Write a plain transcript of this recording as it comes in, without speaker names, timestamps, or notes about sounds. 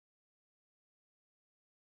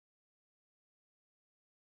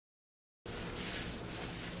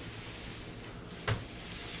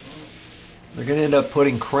They're going to end up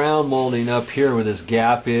putting crown molding up here where this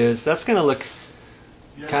gap is. That's going to look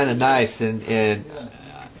kind of nice, and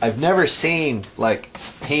I've never seen like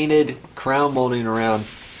painted crown molding around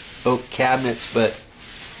oak cabinets, but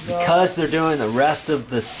because they're doing the rest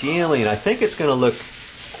of the ceiling, I think it's going to look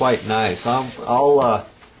quite nice. I'll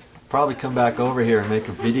probably come back over here and make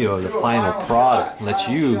a video of the final product and let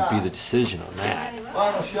you be the decision on that.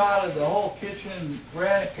 Final shot of the whole kitchen,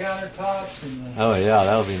 granite countertops, and the, oh yeah,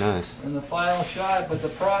 that'll be nice. And the final shot, but the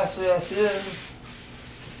process is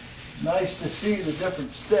nice to see the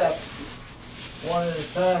different steps, one at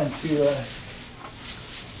a time, to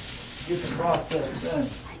get the process done.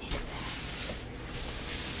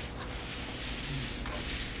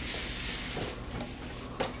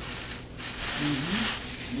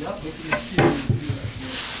 Yep, we can see it.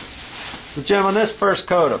 So Jim, on this first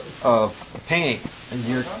coat of paint, and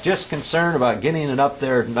you're just concerned about getting it up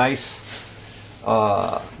there nice,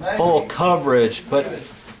 full coverage, but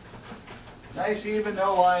nice even,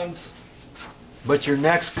 no lines. But your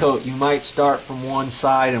next coat, you might start from one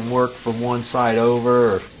side and work from one side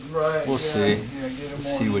over. Or right. We'll see. Yeah, we'll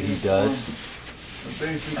see what he does. But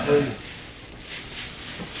basically,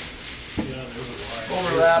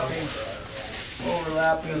 overlapping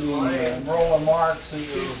the roller marks, so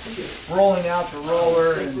you're rolling out the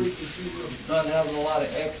roller and not having a lot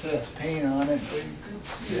of excess paint on it.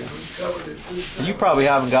 You probably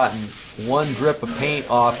haven't gotten one drip of paint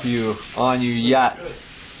off on you yet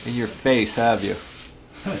in your face, have you?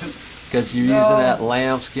 Because you're using that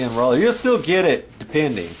lambskin roller. You'll still get it,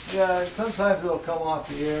 depending. Yeah, sometimes it'll come off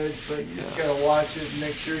the edge, but you just gotta watch it and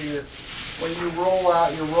make sure when you roll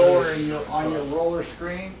out your roller on your roller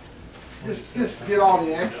screen, just get all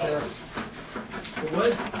the excess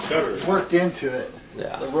worked into it.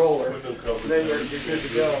 Yeah. The roller. Then you're good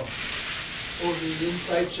to go. Oh, the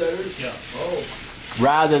inside shutters? Yeah. Oh.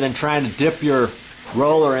 Rather than trying to dip your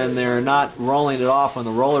roller in there and not rolling it off on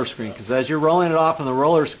the roller screen, because as you're rolling it off on the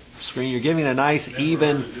roller screen, you're giving a nice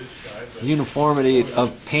even uniformity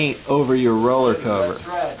of paint over your roller cover. That's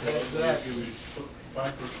right. Exactly. 5%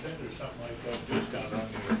 or something like that discount on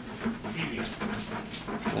your heating.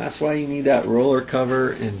 That's why you need that roller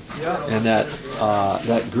cover and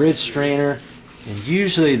that grid strainer. And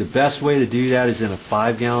usually the best way to do that is in a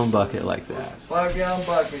 5-gallon bucket like that. 5-gallon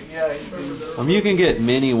bucket, yeah. You can get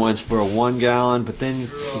mini ones for a 1-gallon, but then you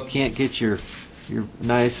can't get your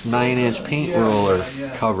nice 9-inch paint roller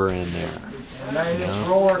cover in there. 9-inch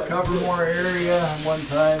roller cover more area one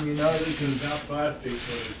time, you know. You can. About 5 feet.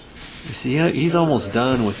 You see, he's almost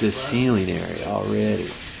done with this ceiling area already.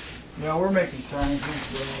 Yeah, we're making time.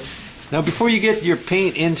 Now, before you get your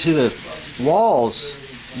paint into the walls,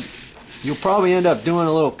 you'll probably end up doing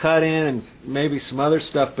a little cut in and maybe some other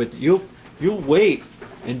stuff, but you'll wait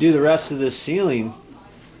and do the rest of this ceiling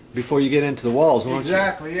before you get into the walls, won't you?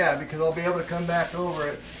 Exactly, yeah, because I'll be able to come back over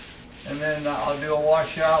it, and then I'll do a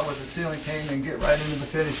washout with the ceiling paint and get right into the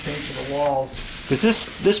finished paint for the walls. Because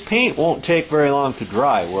this paint won't take very long to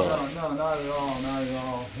dry, will it? No, not at all, not at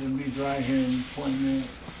all. It'll be dry here in 20 minutes.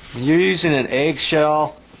 You're using an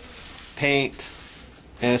eggshell paint,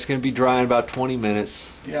 and it's going to be dry in about 20 minutes.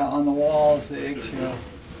 Yeah, on the walls, the eggshell.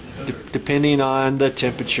 Depending on the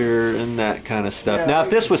temperature and that kind of stuff. Yeah, now, if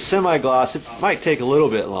this was semi-gloss, it might take a little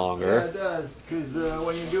bit longer. Yeah, it does, because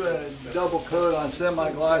when you do a double coat on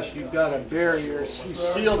semi-gloss, you've got a barrier. You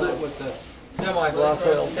sealed it with the semi-gloss,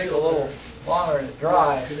 so it'll take a little longer to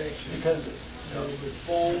dry, because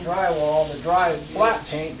the drywall, the dry flat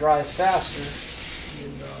paint dries faster.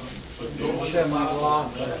 Semi-gloss.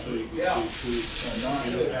 Yeah. So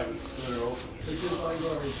It's just like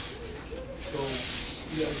ours. So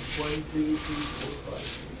you have 1, 2, 3, 4, 5,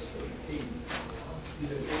 6, 7, 8. You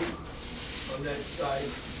have 8 on that side.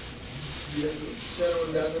 You have the center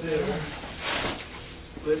one down the middle.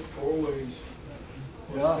 Split 4 ways.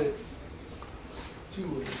 Yeah. Split 2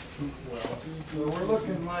 ways. So we're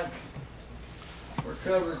looking like we're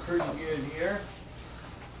covered pretty good here.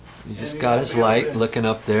 He just got his light, looking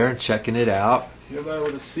up there and checking it out. You'll be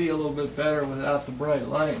able to see a little bit better without the bright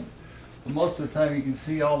light. But most of the time you can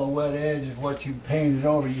see all the wet edge of what you painted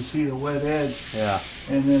over. You see the wet edge. Yeah.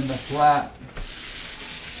 And then the flat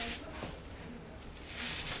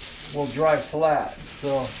will dry flat.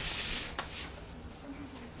 So I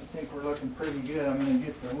think we're looking pretty good. I'm going to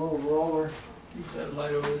get the little roller. Keep that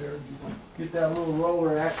light over there. Get that little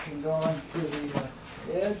roller action going to the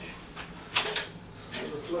edge.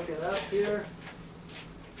 Just looking up here.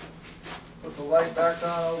 Put the light back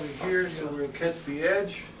on over here so we'll catch the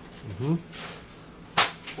edge.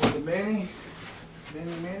 For the mini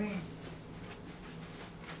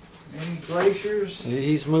glaciers.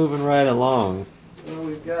 He's moving right along. So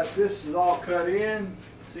we've got, this is all cut in.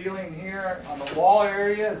 Ceiling here on the wall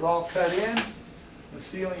area is all cut in. The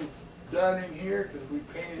ceiling's done in here because we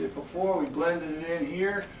painted it before. We blended it in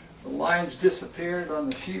here. The lines disappeared on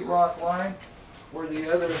the sheetrock line where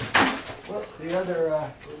the other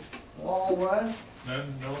wall was. No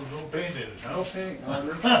paint in it, No no? paint on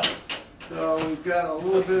it. So we've got a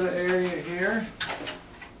little bit of area here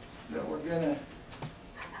that we're gonna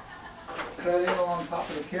cut in on top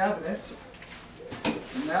of the cabinets,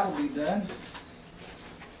 and that'll be done.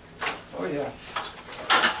 Oh yeah,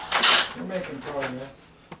 we're making progress.